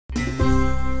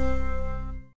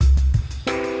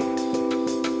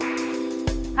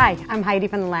Hi, I'm Heidi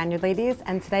from the Lanyard Ladies,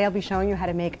 and today I'll be showing you how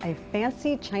to make a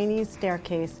fancy Chinese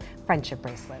staircase friendship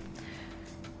bracelet.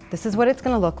 This is what it's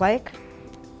going to look like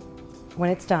when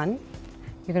it's done.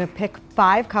 You're going to pick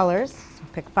 5 colors. So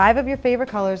pick 5 of your favorite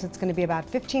colors. It's going to be about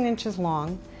 15 inches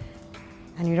long,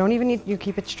 and you don't even need, you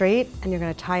keep it straight, and you're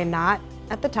going to tie a knot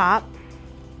at the top.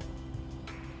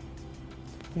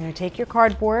 You're going to take your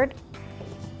cardboard.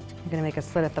 You're going to make a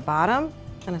slit at the bottom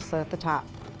and a slit at the top.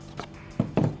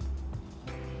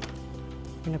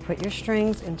 You're going to put your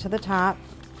strings into the top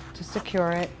to secure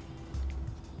it.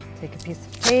 Take a piece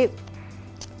of tape,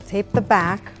 tape the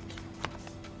back,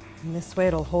 and this way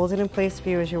it'll hold it in place for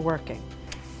you as you're working.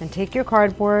 And take your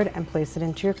cardboard and place it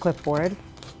into your clipboard.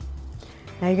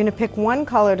 Now you're going to pick one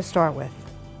color to start with.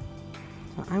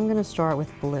 So I'm going to start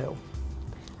with blue.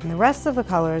 And the rest of the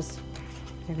colors,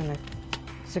 you're going to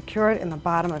secure it in the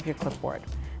bottom of your clipboard.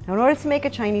 Now in order to make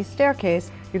a Chinese staircase,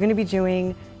 you're going to be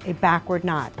doing a backward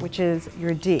knot, which is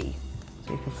your D.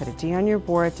 So you can put a D on your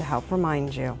board to help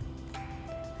remind you.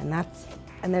 And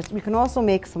we can also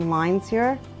make some lines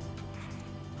here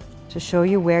to show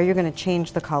you where you're going to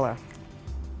change the color.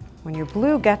 When your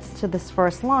blue gets to this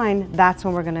first line, that's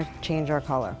when we're going to change our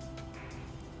color.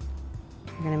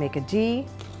 You're going to make a D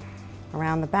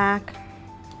around the back,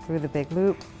 through the big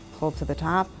loop, pull to the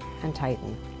top, and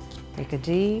tighten. Make a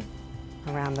D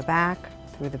around the back,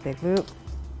 through the big loop,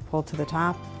 pull to the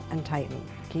top, and tighten.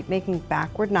 Keep making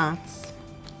backward knots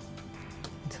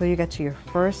until you get to your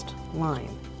first line.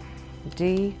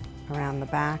 D around the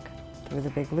back, through the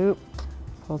big loop,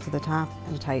 pull to the top,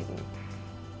 and tighten.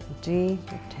 D,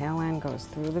 the tail end goes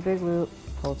through the big loop,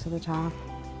 pull to the top,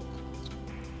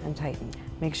 and tighten.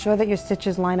 Make sure that your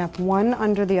stitches line up one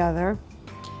under the other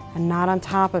and not on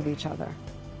top of each other.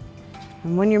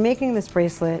 And when you're making this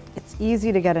bracelet, it's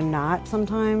easy to get a knot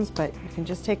sometimes, but you can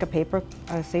just take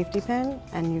a safety pin,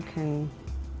 and you can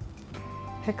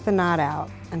pick the knot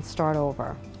out and start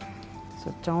over.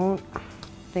 So don't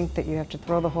think that you have to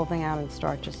throw the whole thing out and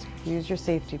start. Just use your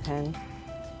safety pin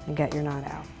and get your knot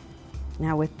out.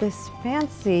 Now with this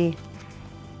fancy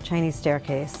Chinese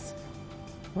staircase,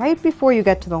 right before you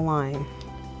get to the line,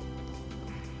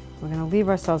 we're going to leave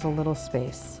ourselves a little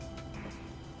space.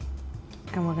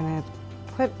 And we're going to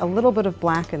put a little bit of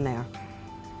black in there.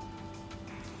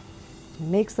 It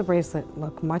makes the bracelet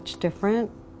look much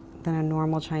different than a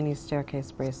normal Chinese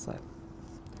staircase bracelet.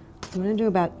 I'm going to do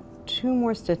about 2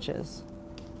 more stitches,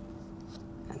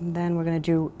 and then we're going to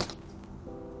do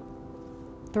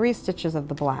 3 stitches of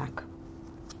the black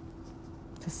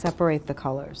to separate the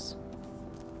colors.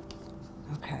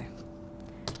 Okay.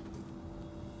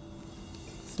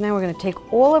 So now we're going to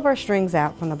take all of our strings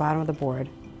out from the bottom of the board.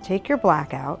 Take your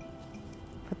black out.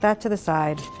 Put that to the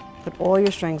side, put all your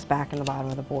strings back in the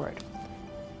bottom of the board.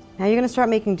 Now you're going to start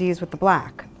making Ds with the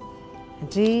black. A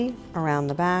D around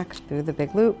the back, through the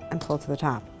big loop, and pull to the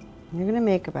top. And you're going to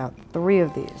make about 3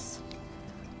 of these.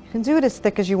 You can do it as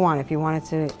thick as you want. If you wanted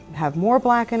to have more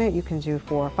black in it, you can do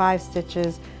 4 or 5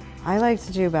 stitches. I like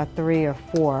to do about 3 or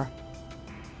 4.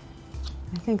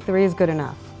 I think 3 is good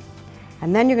enough.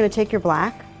 And then you're going to take your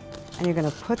black, and you're going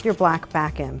to put your black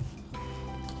back in.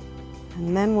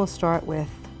 And then we'll start with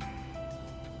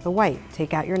the white.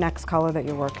 Take out your next color that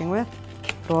you're working with,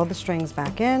 put all the strings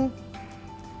back in,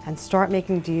 and start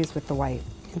making Ds with the white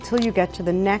until you get to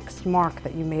the next mark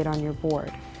that you made on your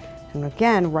board. And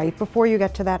again, right before you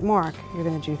get to that mark, you're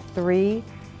going to do 3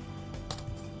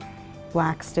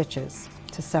 black stitches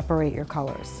to separate your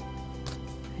colors.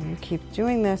 And you keep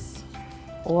doing this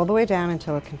all the way down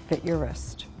until it can fit your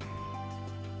wrist.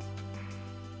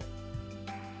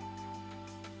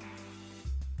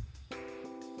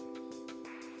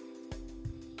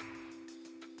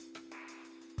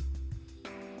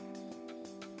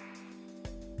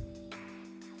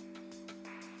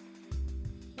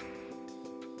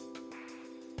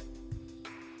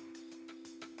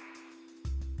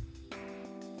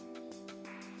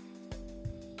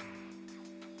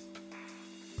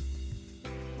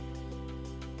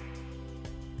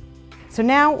 So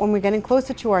now when we're getting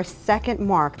closer to our second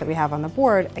mark that we have on the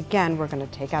board, again, we're going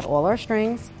to take out all our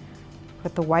strings,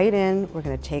 put the white in, we're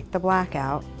going to take the black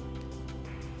out,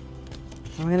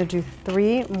 and we're going to do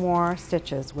 3 more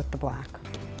stitches with the black.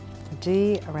 A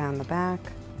D around the back,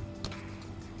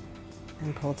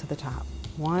 and pull to the top.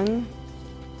 1,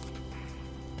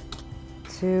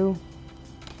 2,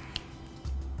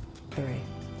 3.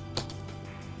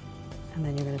 And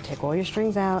then you're going to take all your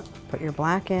strings out, put your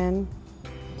black in,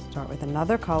 start with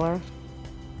another color,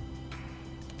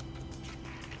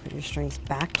 put your strings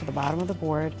back to the bottom of the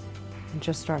board, and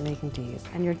just start making Ds.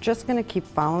 And you're just going to keep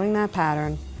following that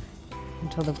pattern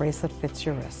until the bracelet fits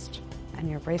your wrist. and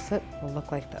your bracelet will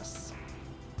look like this.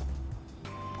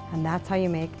 And that's how you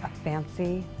make a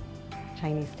fancy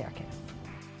Chinese staircase.